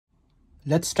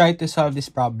Let's try to solve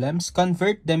these problems.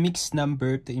 Convert the mixed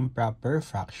number to improper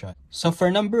fraction. So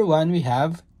for number 1, we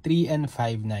have 3 and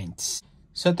 5/9.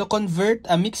 So to convert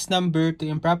a mixed number to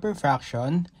improper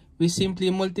fraction, we simply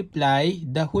multiply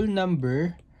the whole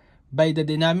number by the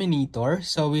denominator.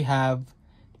 So we have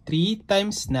 3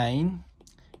 times 9,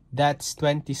 that's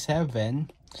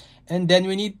 27. And then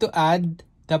we need to add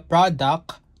the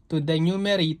product to the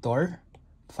numerator,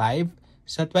 5.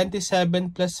 So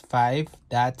 27 plus 5,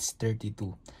 that's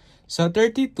 32. So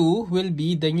 32 will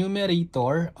be the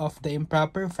numerator of the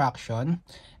improper fraction.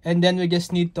 And then we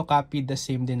just need to copy the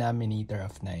same denominator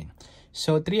of 9.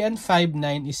 So 3 and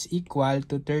 5/9 is equal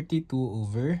to 32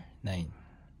 over 9.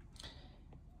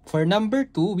 For number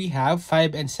 2, we have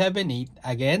 5 and 7/8.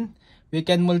 Again, we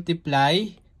can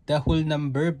multiply the whole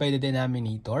number by the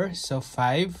denominator. So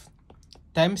 5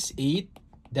 times 8,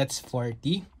 that's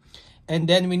 40. And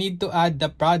then we need to add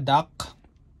the product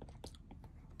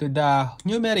to the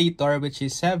numerator, which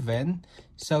is 7.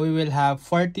 So we will have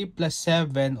 40 plus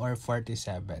 7 or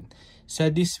 47. So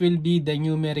this will be the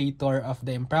numerator of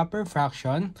the improper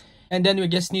fraction. And then we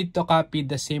just need to copy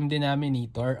the same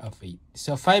denominator of 8.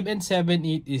 So 5 and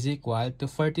 7/8 is equal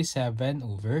to 47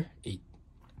 over 8.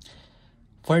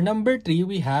 For number 3,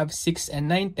 we have 6 and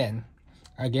 9/10.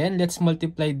 Again, let's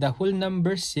multiply the whole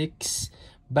number 6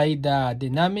 by the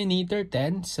denominator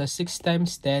 10. So 6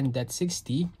 times 10, that's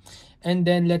 60. And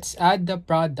then let's add the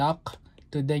product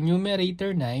to the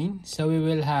numerator 9. So we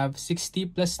will have 60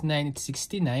 plus 9, it's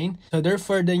 69. So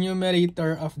therefore, the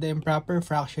numerator of the improper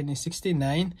fraction is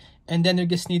 69. And then we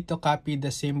just need to copy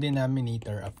the same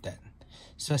denominator of 10.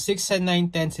 So 6 and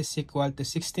 9/10 is equal to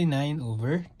 69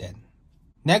 over 10.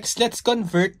 Next, let's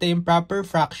convert the improper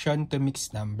fraction to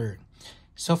mixed number.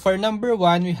 So for number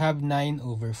 1, we have 9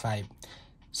 over 5.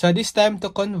 So this time,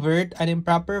 to convert an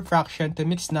improper fraction to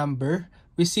mixed number,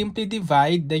 we simply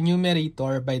divide the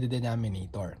numerator by the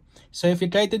denominator. So if you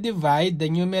try to divide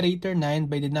the numerator 9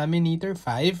 by the denominator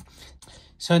 5,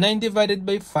 so 9 divided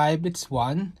by 5, it's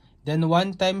 1. Then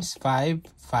 1 times 5,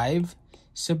 5.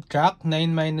 Subtract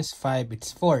 9 minus 5,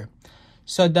 it's 4.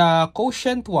 So the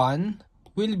quotient 1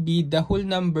 will be the whole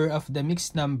number of the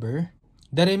mixed number.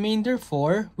 The remainder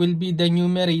 4 will be the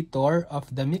numerator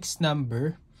of the mixed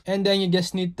number. And then you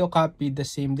just need to copy the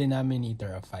same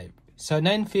denominator of 5. So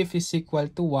 9/5 is equal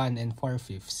to 1 and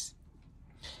 4/5.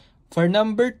 For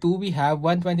number 2, we have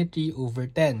 123 over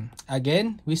 10.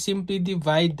 Again, we simply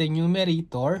divide the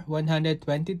numerator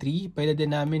 123 by the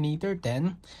denominator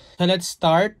 10. So let's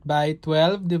start by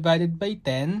 12 divided by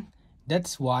 10.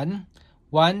 That's 1.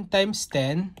 1 times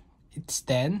 10, it's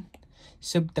 10.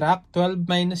 Subtract 12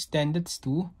 minus 10, that's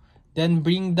 2. Then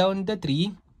bring down the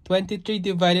 3. 23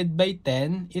 divided by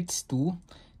 10, it's 2.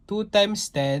 2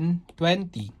 times 10,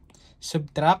 20.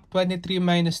 Subtract 23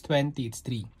 minus 20, it's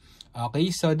 3.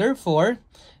 Okay, so therefore,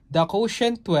 the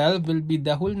quotient 12 will be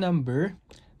the whole number.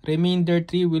 Remainder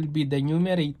 3 will be the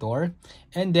numerator.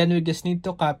 And then we just need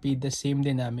to copy the same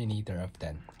denominator of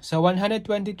 10. So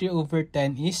 123 over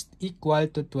 10 is equal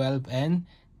to 12 and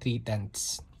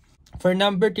 3/10. For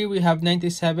number 3, we have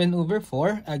 97 over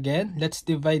 4. Again, let's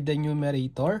divide the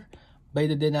numerator by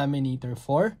the denominator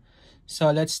 4. So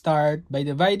let's start by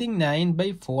dividing 9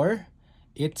 by 4.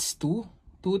 It's 2.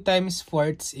 2 times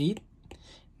 4, it's 8.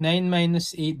 9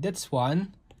 minus 8, that's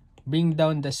 1. Bring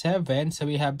down the 7. So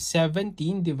we have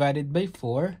 17 divided by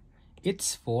 4.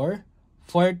 It's 4.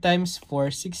 4 times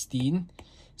 4, 16.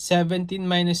 17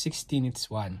 minus 16, it's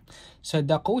 1. So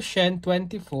the quotient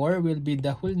 24 will be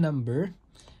the whole number.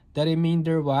 The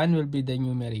remainder 1 will be the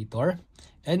numerator.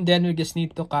 And then we just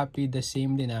need to copy the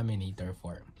same denominator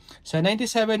 4. So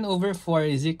 97 over 4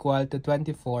 is equal to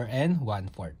 24 and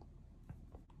 1/4.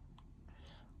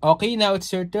 Okay, now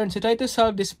it's your turn. So try to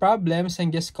solve these problems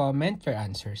and just comment your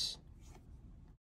answers.